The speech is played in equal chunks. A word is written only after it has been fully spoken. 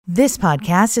This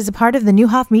podcast is a part of the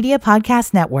Newhoff Media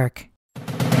Podcast Network.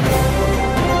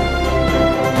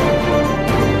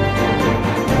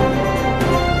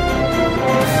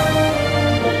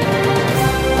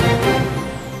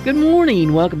 Good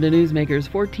morning. Welcome to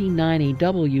Newsmakers 1490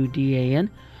 WDAN.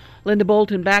 Linda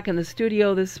Bolton back in the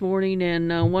studio this morning,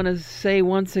 and I want to say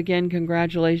once again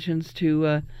congratulations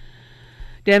to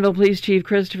Danville Police Chief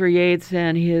Christopher Yates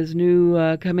and his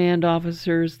new command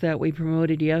officers that we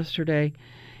promoted yesterday.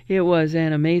 It was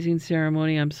an amazing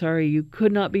ceremony. I'm sorry you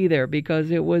could not be there because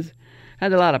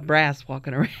had a lot of brass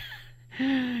walking around.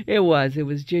 It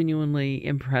was genuinely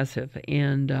impressive,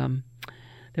 and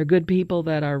they're good people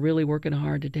that are really working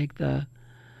hard to take the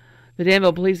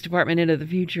Danville Police Department into the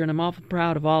future, and I'm awful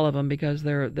proud of all of them because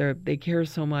they care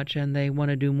so much and they want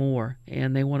to do more,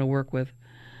 and they want to work with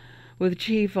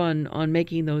Chief on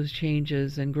making those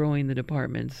changes and growing the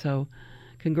department. So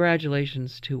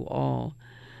congratulations to all.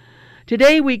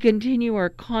 Today we continue our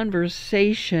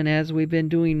conversation, as we've been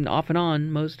doing off and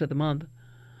on most of the month,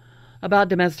 about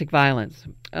domestic violence.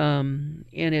 And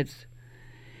it's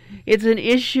an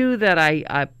issue that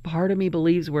I part of me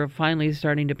believes we're finally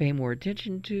starting to pay more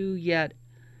attention to, yet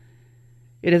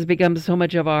it has become so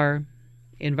much of our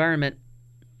environment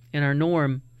and our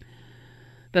norm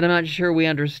that I'm not sure we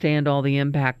understand all the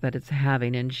impact that it's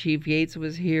having. And Chief Yates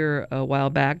was here a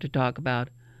while back to talk about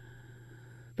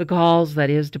the calls that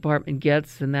his department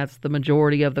gets, and that's the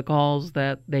majority of the calls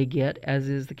that they get, as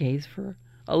is the case for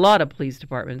a lot of police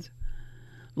departments.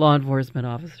 Law enforcement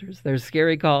officers. They're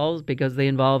scary calls because they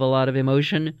involve a lot of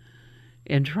emotion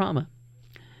and trauma.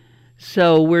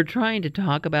 So we're trying to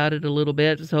talk about it a little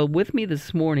bit. So with me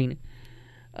this morning,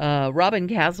 Robin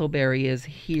Castleberry is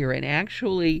here, and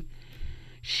actually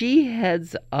she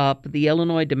heads up the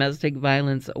Illinois Domestic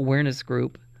Violence Awareness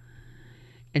Group,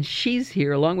 and she's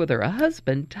here along with her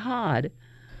husband, Todd,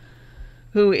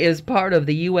 who is part of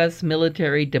the U.S.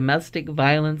 Military Domestic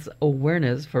Violence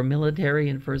Awareness for military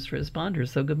and first responders.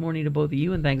 So good morning to both of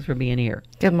you, and thanks for being here.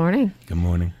 Good morning. Good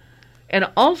morning. And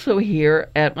also here,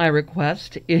 at my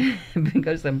request,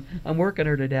 because I'm working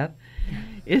her to death,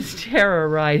 is Tara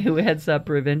Wright, who heads up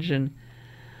Prevention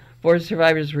for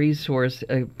Survivors Resource,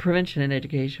 Prevention and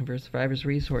Education for Survivors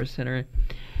Resource Center.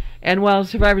 And while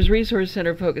Survivors Resource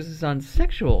Center focuses on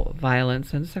sexual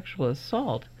violence and sexual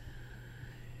assault,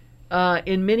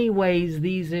 in many ways,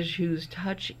 these issues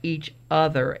touch each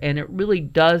other, and it really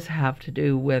does have to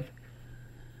do with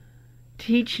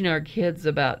teaching our kids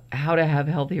about how to have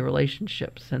healthy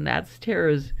relationships, and that's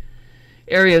Tara's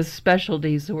area of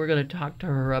specialty, so we're going to talk to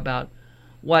her about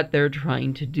what they're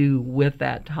trying to do with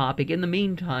that topic. In the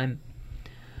meantime,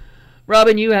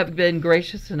 Robin, you have been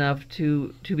gracious enough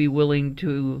to be willing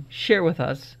to share with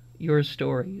us your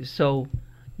story, so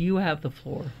you have the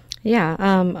floor. Yeah,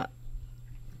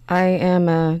 I am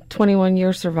a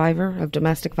 21-year survivor of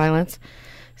domestic violence,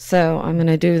 so I'm going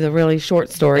to do the really short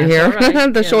story here,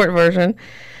 right. Short version.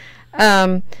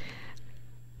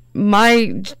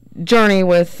 My journey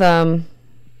with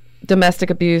domestic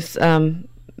abuse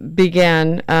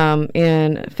began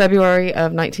in February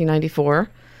of 1994.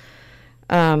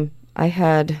 I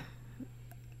had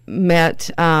met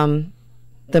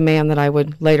the man that I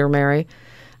would later marry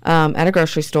at a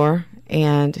grocery store.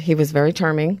 And he was very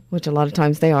charming, which a lot of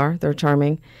times they are. They're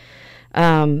charming.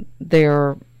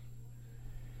 They're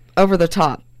over the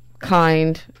top,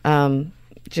 kind,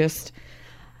 just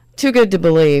too good to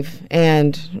believe.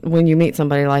 And when you meet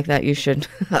somebody like that,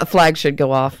 a flag should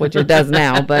go off, which it does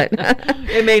now. But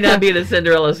it may not be the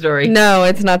Cinderella story. No,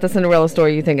 it's not the Cinderella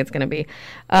story you think it's going to be.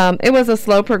 It was a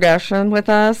slow progression with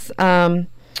us, or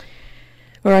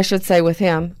I should say with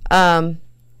him.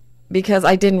 Because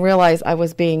I didn't realize I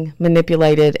was being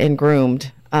manipulated and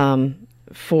groomed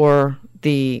for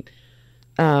the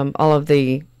all of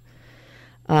the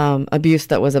abuse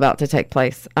that was about to take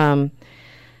place.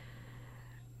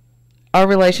 Our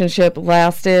relationship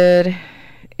lasted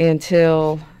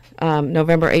until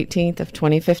November 18th of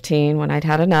 2015, when I'd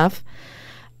had enough.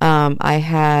 I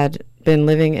had been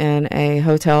living in a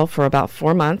hotel for about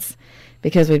 4 months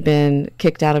because we'd been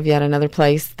kicked out of yet another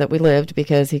place that we lived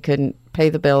because he couldn't pay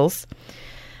the bills.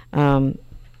 I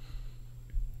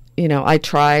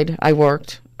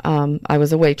worked. I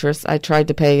was a waitress. I tried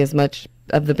to pay as much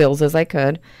of the bills as I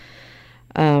could.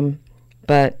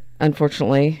 But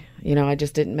unfortunately, I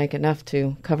just didn't make enough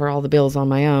to cover all the bills on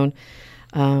my own.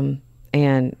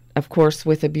 And of course,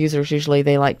 with abusers, usually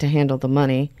they like to handle the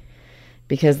money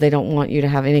because they don't want you to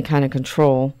have any kind of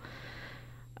control.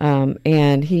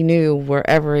 And he knew where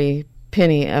every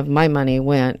penny of my money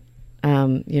went.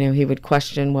 He would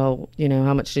question, well,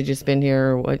 how much did you spend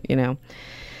here or what,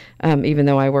 even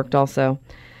though I worked also.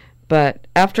 But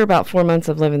after about 4 months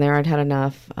of living there, I'd had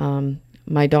enough.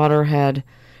 My daughter had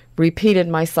repeated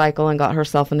my cycle and got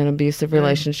herself in an abusive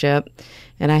relationship,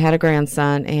 and I had a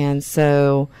grandson, and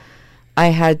so I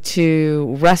had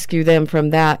to rescue them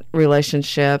from that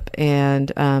relationship, and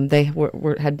they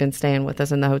had been staying with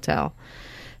us in the hotel.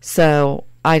 So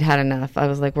I'd had enough. I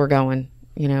was like, we're going,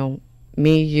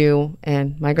 me, you,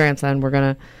 and my grandson, we're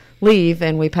going to leave,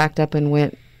 and we packed up and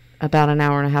went about an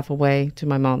hour and a half away to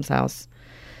my mom's house.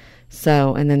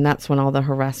 So, and then that's when all the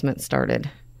harassment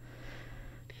started.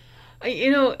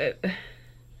 When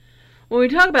we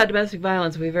talk about domestic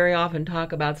violence, we very often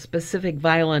talk about specific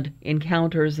violent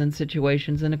encounters and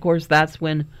situations, and of course that's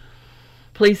when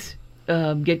police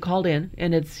get called in,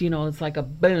 and it's like a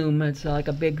boom, it's like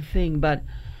a big thing. But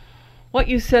what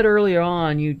you said earlier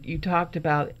on, you talked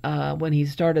about when he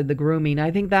started the grooming. I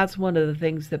think that's one of the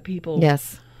things that people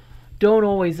don't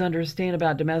always understand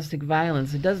about domestic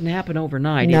violence. It doesn't happen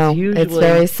overnight. No, it's usually it's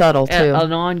very subtle too.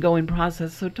 An ongoing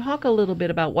process. So talk a little bit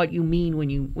about what you mean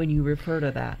when you refer to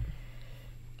that.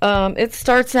 It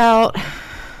starts out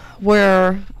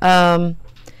where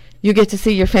you get to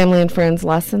see your family and friends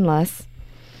less and less.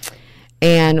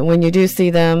 And when you do see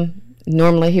them,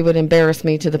 normally he would embarrass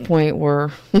me to the point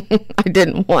where I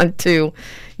didn't want to,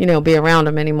 be around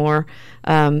him anymore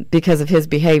because of his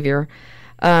behavior.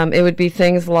 It would be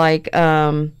things like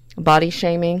body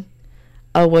shaming.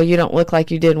 Oh, well, you don't look like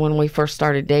you did when we first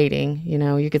started dating.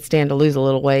 You could stand to lose a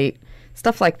little weight.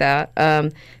 Stuff like that.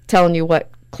 Telling you what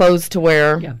clothes to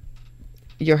wear,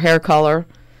 your hair color,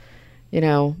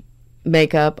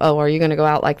 makeup. Oh, are you going to go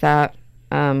out like that?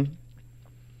 And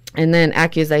then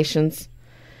accusations.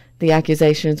 The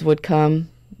accusations would come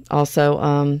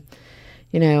also.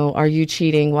 Are you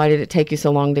cheating? Why did it take you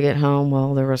so long to get home?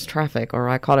 Well, there was traffic, or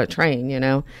I caught a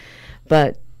train,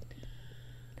 But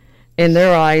in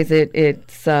their eyes,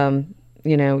 it's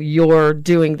you're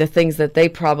doing the things that they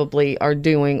probably are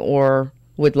doing or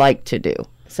would like to do.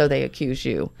 So they accuse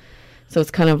you. So it's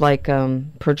kind of like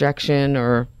projection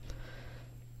or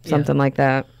something like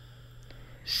that.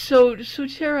 So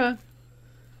Tara,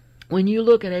 when you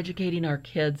look at educating our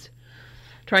kids,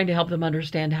 trying to help them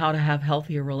understand how to have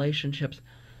healthier relationships,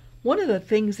 one of the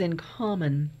things in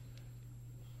common,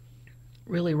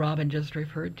 really Robin just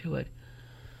referred to it,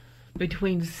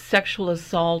 between sexual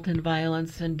assault and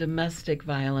violence and domestic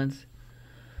violence,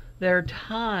 their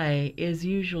tie is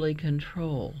usually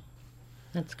control.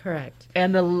 That's correct.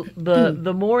 And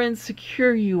the more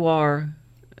insecure you are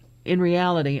in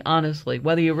reality, honestly,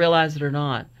 whether you realize it or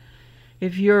not,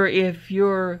 if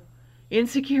you're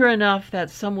insecure enough that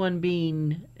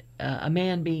someone a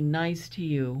man being nice to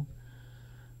you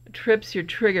trips your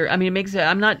trigger. I mean, it makes it,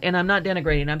 I'm not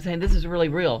denigrating. I'm saying this is really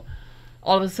real.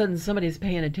 All of a sudden somebody's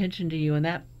paying attention to you,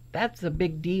 and that's a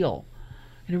big deal.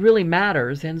 And it really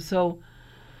matters. And so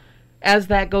as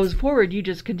that goes forward, you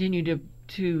just continue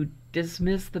to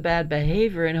dismiss the bad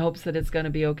behavior in hopes that it's going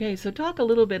to be okay. So talk a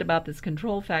little bit about this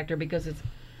control factor, because it's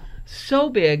so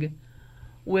big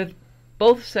with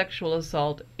both sexual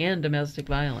assault and domestic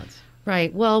violence.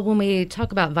 Right. Well, when we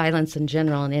talk about violence in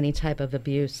general and any type of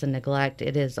abuse and neglect,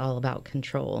 it is all about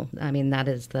control. I mean, that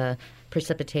is the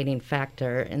precipitating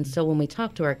factor. And so when we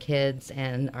talk to our kids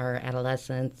and our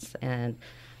adolescents and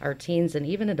our teens and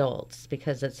even adults,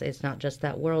 because it's not just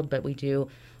that world, but we do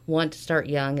want to start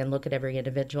young and look at every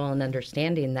individual and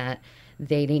understanding that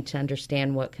they need to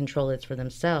understand what control is for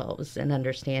themselves, and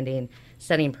understanding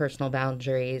setting personal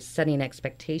boundaries, setting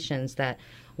expectations, that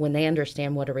when they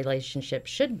understand what a relationship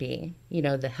should be,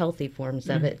 the healthy forms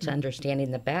of it, to understanding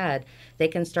the bad, they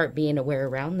can start being aware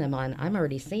around them on, I'm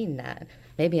already seeing that.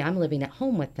 Maybe I'm living at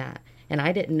home with that, and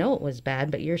I didn't know it was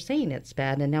bad, but you're saying it's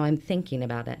bad, and now I'm thinking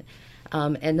about it.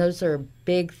 And those are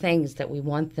big things that we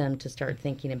want them to start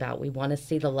thinking about. We want to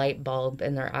see the light bulb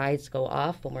in their eyes go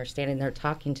off when we're standing there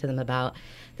talking to them about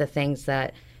the things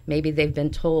that maybe they've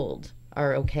been told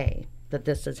are okay, that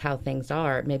this is how things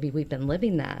are. Maybe we've been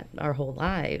living that our whole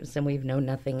lives and we've known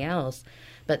nothing else.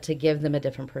 But to give them a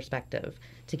different perspective,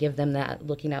 to give them that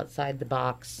looking outside the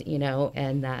box,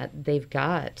 and that they've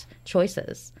got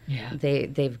choices. Yeah.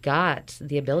 They've got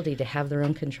the ability to have their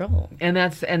own control. And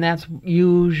that's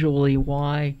usually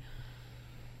why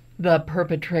the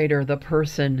perpetrator, the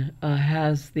person,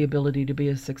 has the ability to be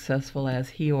as successful as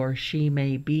he or she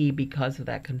may be, because of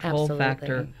that control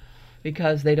factor.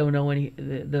 Because they don't know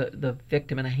the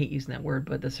victim, and I hate using that word,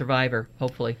 but the survivor,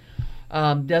 hopefully,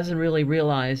 doesn't really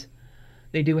realize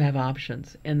they do have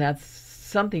options. And that's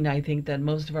something I think that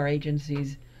most of our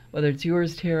agencies, whether it's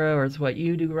yours, Tara, or it's what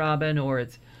you do, Robin, or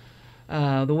it's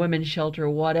the women's shelter,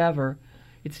 whatever,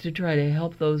 it's to try to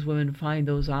help those women find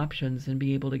those options and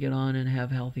be able to get on and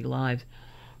have healthy lives.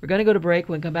 We're going to go to break.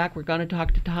 When we come back, we're going to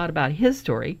talk to Todd about his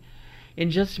story in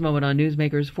just a moment on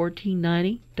Newsmakers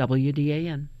 1490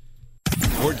 WDAN.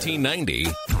 1490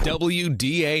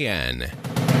 WDAN.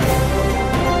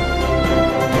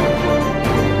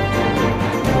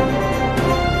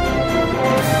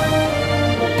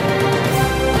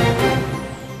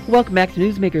 Welcome back to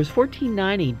Newsmakers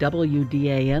 1490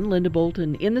 WDAN. Linda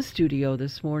Bolton in the studio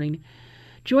this morning.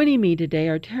 Joining me today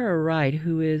are Tara Wright,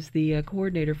 who is the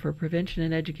coordinator for Prevention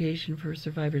and Education for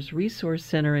Survivors Resource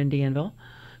Center in Danville,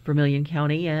 Vermilion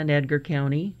County and Edgar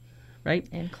County, right?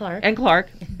 And Clark. And Clark.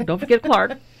 Don't forget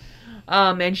Clark.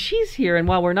 And she's here, and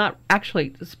while we're not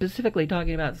actually specifically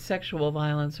talking about sexual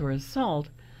violence or assault,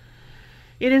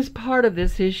 it is part of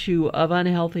this issue of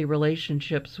unhealthy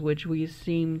relationships, which we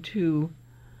seem to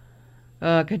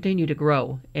continue to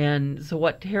grow. And so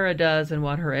what Tara does and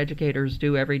what her educators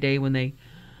do every day when they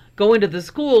go into the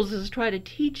schools is try to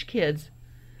teach kids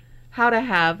how to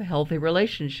have healthy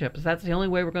relationships. That's the only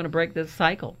way we're going to break this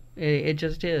cycle. It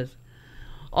just is.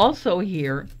 Also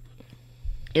here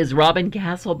is Robin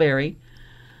Castleberry,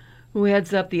 who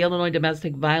heads up the Illinois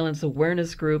Domestic Violence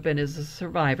Awareness Group and is a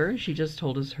survivor. She just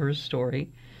told us her story.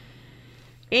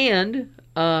 And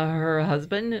her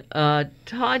husband, Todd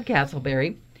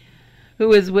Castleberry,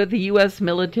 who is with the U.S.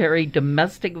 Military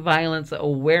Domestic Violence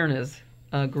Awareness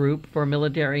Group for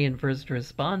military and first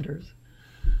responders.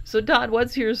 So, Todd,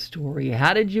 what's your story?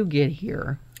 How did you get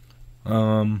here?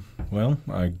 Well,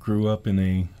 I grew up in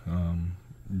a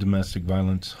domestic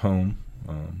violence home.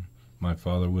 My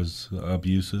father was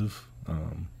abusive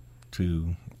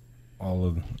to all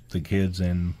of the kids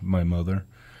and my mother.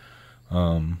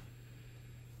 I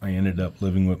ended up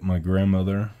living with my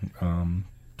grandmother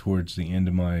towards the end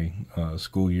of my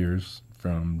school years,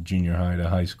 from junior high to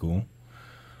high school.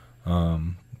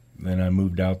 Then I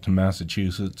moved out to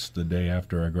Massachusetts the day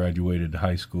after I graduated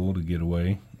high school to get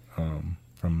away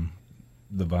from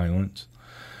the violence.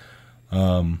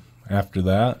 After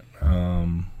that,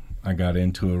 I got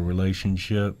into a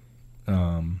relationship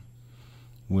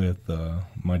with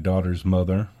my daughter's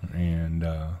mother, and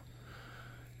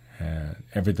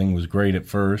everything was great at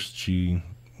first. She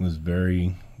was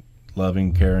very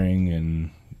loving, caring, and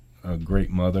a great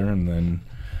mother, and then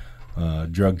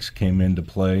drugs came into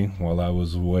play while I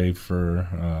was away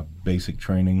for basic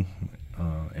training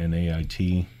and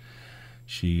AIT.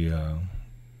 She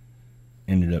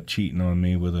ended up cheating on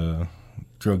me with a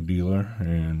drug dealer,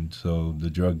 and so the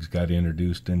drugs got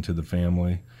introduced into the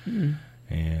family,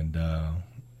 and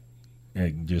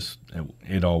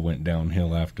it all went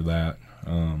downhill after that.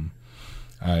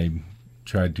 I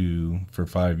tried to, for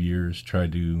 5 years,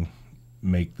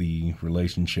 make the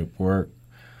relationship work.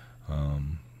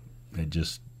 It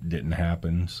just didn't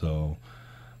happen. So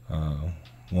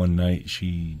one night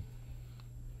she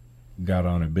got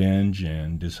on a binge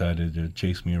and decided to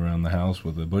chase me around the house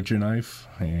with a butcher knife,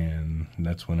 and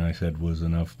that's when I said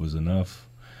enough was enough.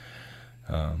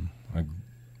 I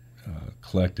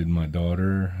collected my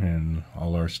daughter and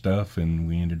all our stuff, and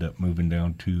we ended up moving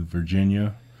down to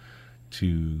Virginia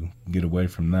to get away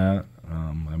from that.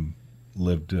 I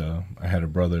had a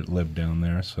brother that lived down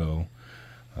there, so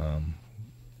I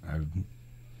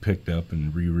picked up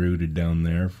and rerouted down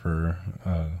there for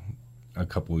a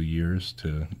couple of years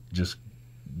to just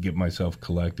get myself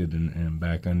collected and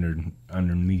back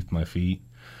underneath my feet.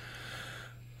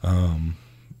 Then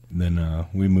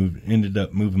we ended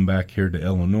up moving back here to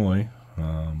Illinois,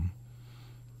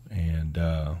 and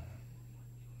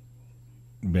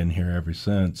been here ever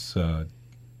since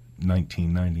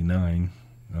 1999,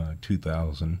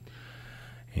 2000.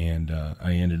 And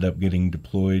I ended up getting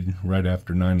deployed right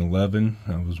after 9/11.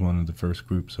 I was one of the first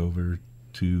groups over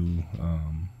to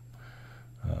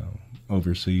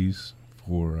overseas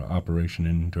for Operation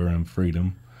Enduring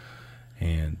Freedom.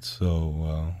 And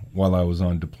so while I was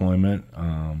on deployment,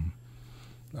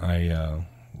 I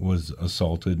was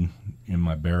assaulted in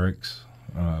my barracks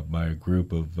by a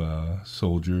group of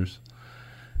soldiers,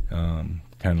 kind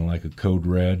of like a code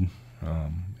red.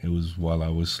 It was while I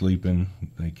was sleeping.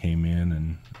 They came in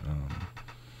and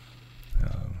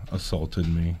assaulted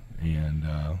me, and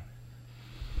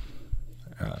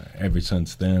ever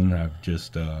since then, I've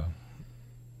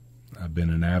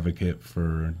been an advocate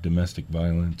for domestic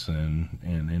violence and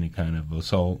any kind of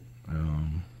assault,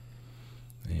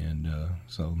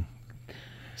 So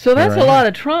that's a lot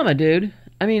of trauma, dude.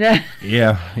 I mean,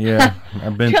 yeah,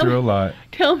 I've been through a lot.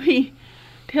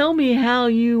 Tell me how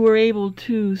you were able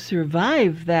to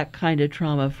survive that kind of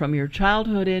trauma from your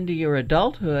childhood into your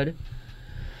adulthood,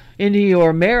 into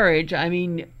your marriage, I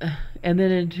mean, and then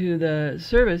into the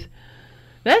service.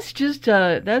 That's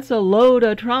a load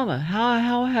of trauma.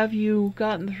 How have you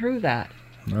gotten through that?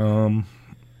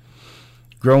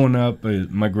 Growing up,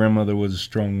 my grandmother was a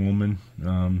strong woman,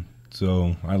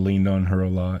 so I leaned on her a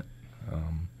lot.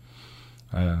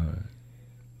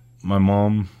 My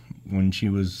mom, when she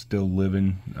was still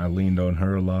living, I leaned on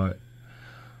her a lot.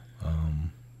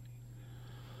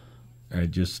 I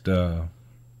just a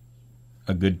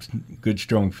good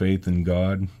strong faith in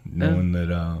God, knowing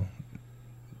that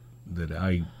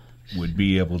I would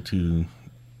be able to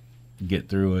get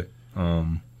through it.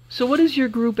 So what does your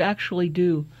group actually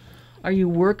do? Are you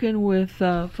working with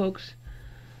folks,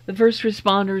 the first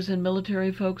responders and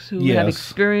military folks who have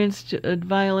experienced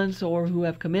violence or who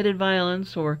have committed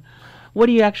violence, or what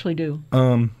do you actually do?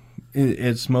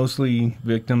 It's mostly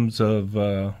victims of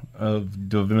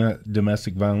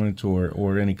domestic violence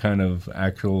or any kind of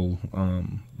actual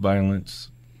violence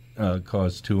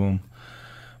caused to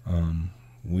them.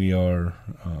 We are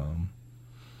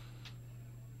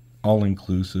all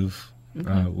inclusive.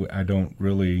 Okay. I don't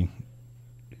really,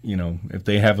 if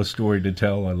they have a story to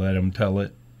tell, I let them tell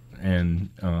it, and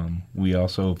we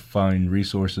also find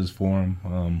resources for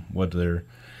them.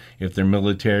 If they're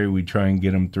military, we try and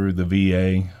get them through the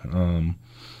VA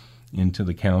into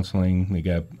the counseling. They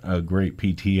got a great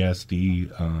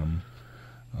PTSD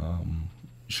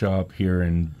shop here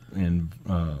in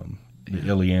the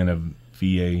Ileana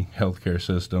VA healthcare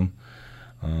system.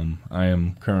 I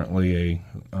am currently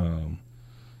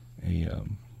a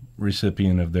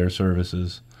recipient of their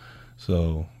services.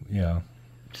 So, yeah.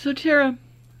 So, Tara,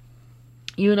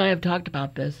 you and I have talked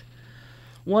about this.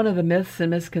 One of the myths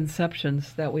and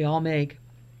misconceptions that we all make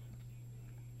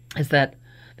is that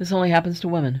this only happens to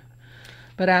women.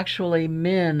 But actually,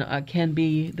 men can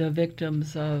be the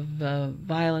victims of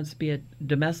violence, be it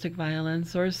domestic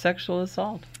violence or sexual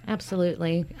assault.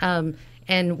 Absolutely.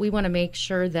 And we want to make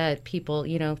sure that people,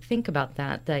 think about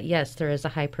that yes, there is a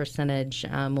high percentage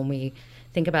when we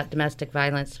think about domestic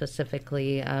violence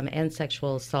specifically and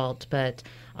sexual assault, but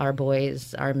our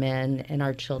boys, our men, and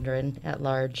our children at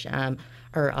large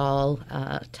are all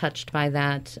touched by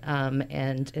that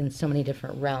and in so many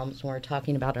different realms when we're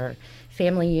talking about our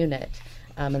family unit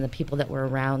and the people that we're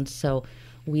around. So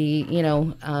we,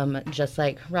 just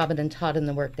like Robin and Todd in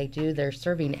the work they do, they're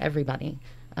serving everybody.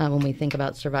 When we think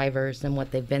about survivors and what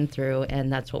they've been through,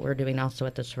 and that's what we're doing also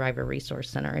at the Survivor Resource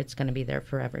Center. It's going to be there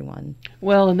for everyone.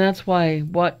 Well, and that's why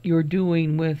what you're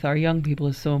doing with our young people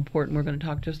is so important. We're going to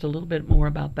talk just a little bit more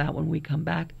about that when we come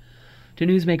back to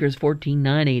Newsmakers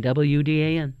 1490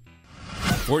 WDAN.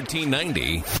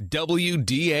 1490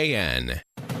 WDAN.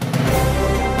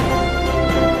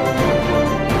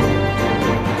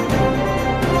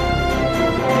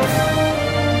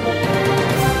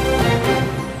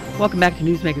 Welcome back to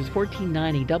Newsmakers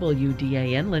 1490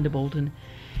 WDAN. Linda Bolton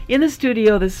in the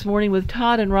studio this morning with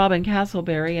Todd and Robin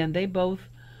Castleberry, and they both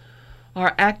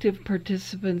are active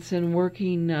participants in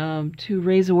working to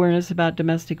raise awareness about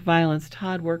domestic violence.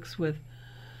 Todd works with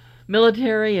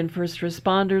military and first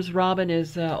responders. Robin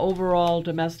is overall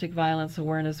domestic violence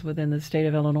awareness within the state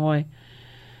of Illinois.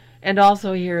 And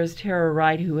also here is Tara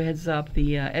Wright, who heads up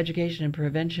the education and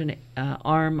prevention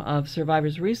arm of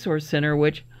Survivors Resource Center,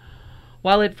 which,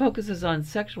 while it focuses on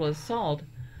sexual assault,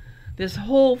 this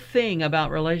whole thing about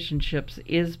relationships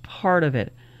is part of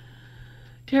it.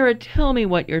 Tara, tell me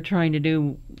what you're trying to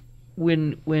do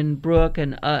when Brooke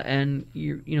and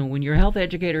when your health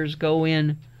educators go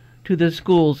in to the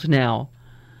schools now.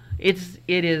 It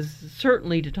is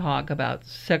certainly to talk about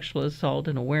sexual assault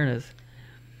and awareness,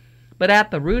 but at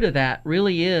the root of that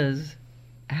really is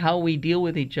how we deal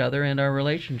with each other and our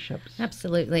relationships.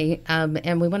 Absolutely.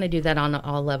 And we want to do that on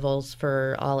all levels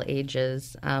for all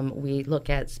ages. We look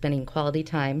at spending quality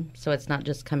time, so it's not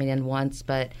just coming in once,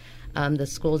 but the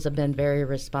schools have been very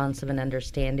responsive and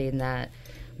understanding that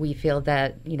we feel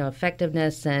that,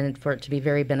 effectiveness and for it to be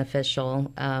very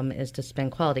beneficial is to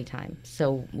spend quality time.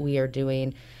 So we are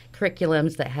doing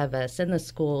curriculums that have us in the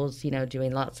schools,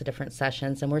 doing lots of different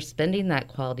sessions, and we're spending that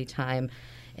quality time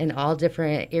in all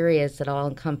different areas that all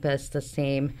encompass the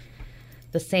same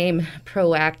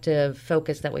proactive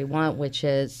focus that we want, which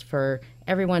is for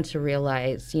everyone to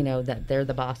realize, that they're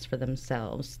the boss for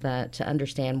themselves, that to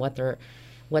understand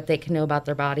what they can know about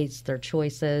their bodies, their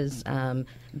choices,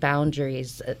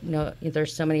 boundaries.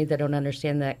 There's so many that don't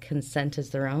understand that consent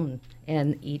is their own,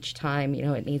 and each time,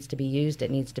 it needs to be used,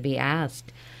 it needs to be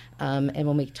asked. And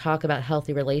when we talk about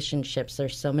healthy relationships,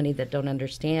 there's so many that don't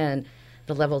understand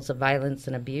the levels of violence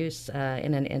and abuse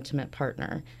in an intimate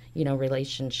partner,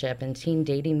 relationship, and teen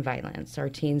dating violence. Our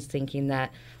teens thinking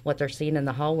that what they're seeing in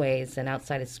the hallways and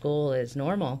outside of school is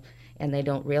normal, and they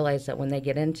don't realize that when they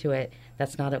get into it,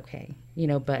 that's not okay.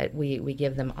 But we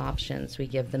give them options. We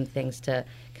give them things to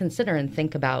consider and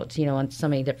think about, on so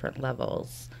many different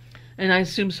levels. And I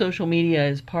assume social media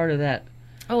is part of that.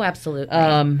 Oh, absolutely.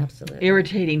 Absolutely.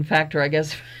 Irritating factor, I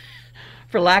guess,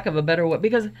 for lack of a better word.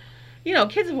 Because,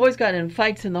 kids have always gotten in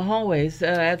fights in the hallways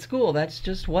at school. That's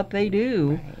just what they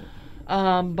do.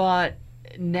 Right. But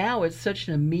now it's such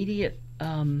an immediate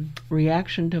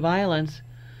reaction to violence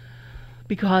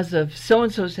because of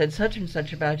so-and-so said such and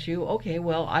such about you. Okay,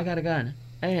 well, I got a gun.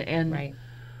 And right.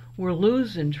 We're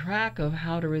losing track of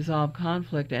how to resolve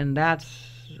conflict, and that's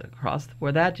across the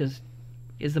board. That just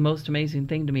is the most amazing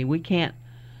thing to me. We can't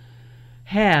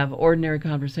have ordinary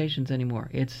conversations anymore.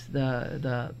 It's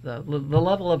the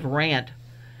level of rant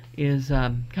is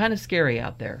kind of scary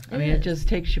out there. It just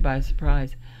takes you by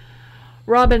surprise.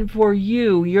 Robin, for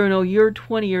you, you're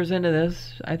 20 years into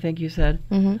this, I think you said.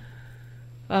 Mm-hmm.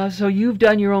 So you've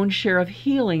done your own share of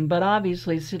healing, but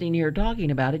obviously sitting here talking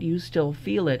about it, you still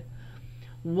feel it.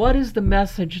 What is the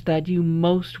message that you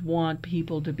most want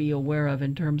people to be aware of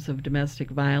in terms of domestic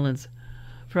violence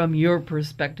from your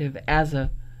perspective as a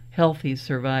healthy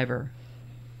survivor?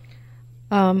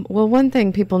 Well, one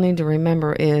thing people need to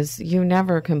remember is you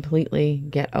never completely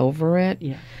get over it.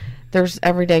 Yeah. There's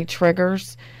everyday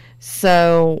triggers.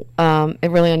 So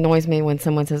it really annoys me when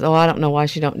someone says, I don't know why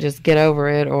she don't just get over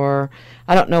it, or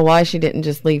I don't know why she didn't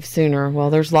just leave sooner.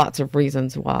 Well, there's lots of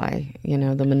reasons why, the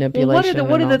manipulation. Well,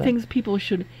 what are the things people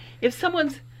should, if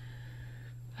someone's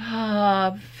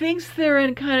thinks they're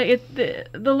in kind of,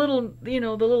 the little, the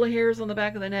little hairs on the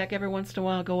back of the neck every once in a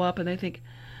while go up and they think,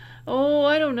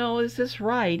 I don't know, is this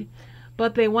right?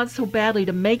 But they want so badly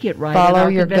to make it right. Follow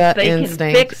your gut instinct.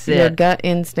 Can fix it. Your gut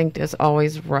instinct is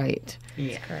always right.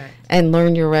 Yeah. That's correct. And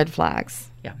learn your red flags.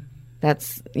 Yeah.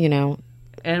 That's, and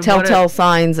telltale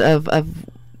signs of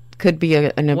could be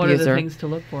an abuser. What are the things to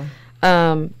look for?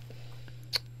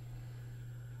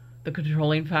 The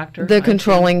controlling factor? The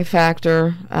controlling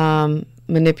factor,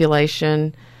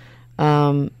 manipulation.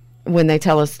 When they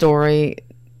tell a story,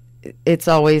 it's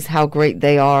always how great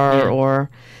they are, or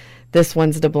this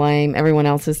one's to blame, everyone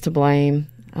else is to blame.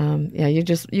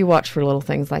 You watch for little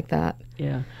things like that.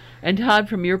 Yeah. And Todd,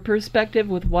 from your perspective,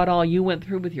 with what all you went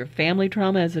through with your family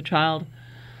trauma as a child,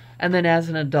 and then as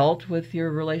an adult with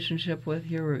your relationship with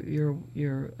your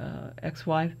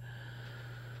ex-wife,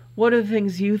 what are the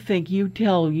things you think you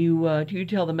tell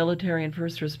the military and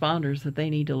first responders that they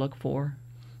need to look for?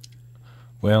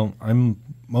 Well, I'm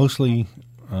mostly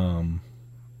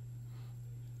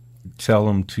tell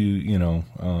them to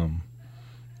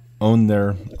own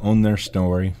their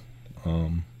story.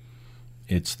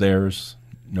 It's theirs.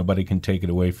 Nobody can take it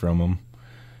away from them.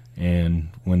 And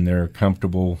when they're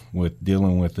comfortable with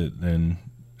dealing with it, then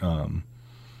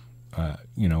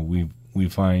we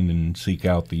find and seek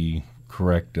out the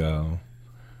correct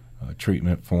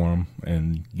treatment for them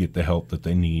and get the help that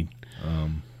they need.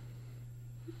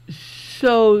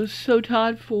 So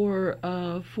Todd,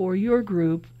 for your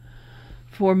group,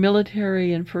 for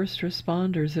military and first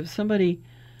responders, if somebody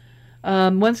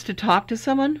wants to talk to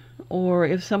someone, or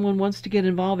if someone wants to get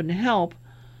involved and help,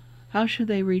 how should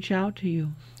they reach out to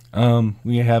you?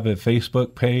 We have a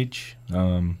Facebook page.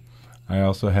 I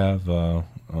also have...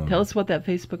 Tell us what that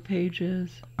Facebook page is.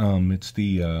 It's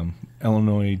the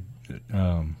Illinois...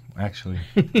 actually...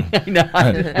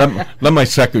 let my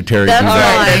secretary do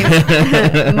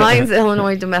that. Mine's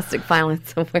Illinois Domestic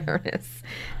Violence Awareness,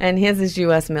 and his is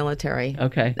U.S. Military.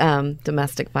 Okay.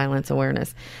 Domestic Violence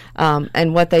Awareness.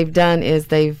 And what they've done is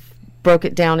they've broke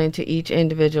it down into each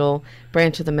individual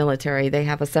branch of the military. They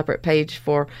have a separate page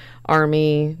for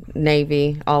Army,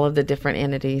 Navy, all of the different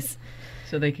entities.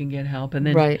 So they can get help. And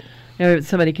then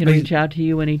somebody can reach out to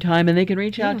you anytime, and they can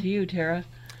reach out to you, Tara.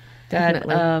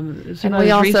 Definitely. And we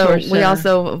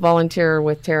also volunteer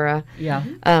with Tara. Yeah.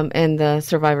 And the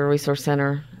Survivor Resource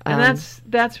Center. And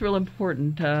that's real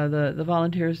important. The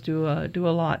volunteers do a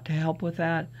lot to help with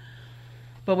that.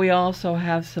 But we also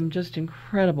have some just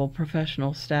incredible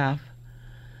professional staff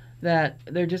that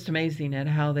they're just amazing at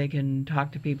how they can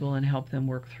talk to people and help them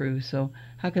work through. So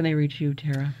how can they reach you,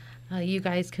 Tara? You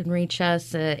guys can reach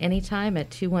us anytime at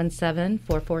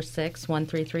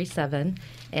 217-446-1337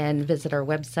 and visit our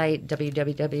website,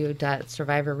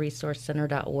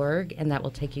 www.survivorresourcecenter.org, and that will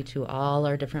take you to all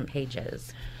our different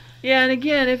pages. Yeah, and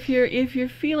again, if you're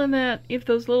feeling that, if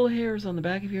those little hairs on the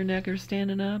back of your neck are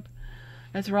standing up,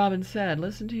 as Robin said,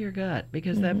 listen to your gut,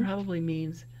 because that probably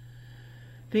means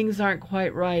things aren't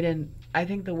quite right. And I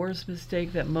think the worst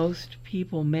mistake that most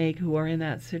people make who are in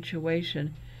that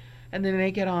situation And they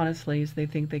make it honestly as they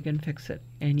think they can fix it,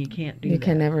 and you can't do that. You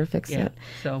can never fix it.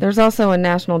 So There's also a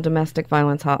National Domestic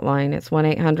Violence Hotline. It's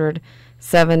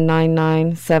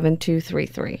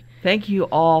 1-800-799-7233. thank you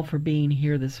all for being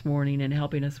here this morning and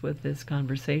helping us with this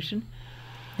conversation.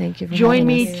 Thank you for Join having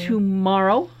me us.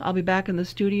 tomorrow. I'll be back in the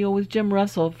studio with Jim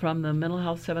Russell from the Mental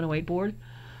Health 708 Board.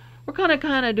 We're going to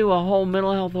kind of do a whole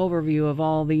mental health overview of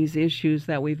all these issues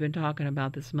that we've been talking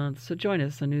about this month. So join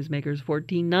us on Newsmakers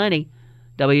 1490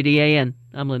 WDAN.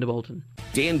 I'm Linda Bolton.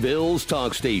 Danville's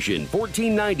talk station,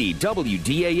 1490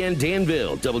 WDAN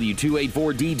Danville,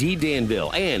 W284DD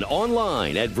Danville, and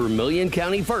online at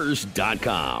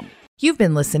VermilionCountyFirst.com. You've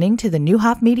been listening to the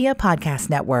Newhoff Media Podcast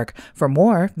Network. For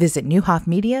more, visit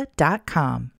newhoffmedia.com.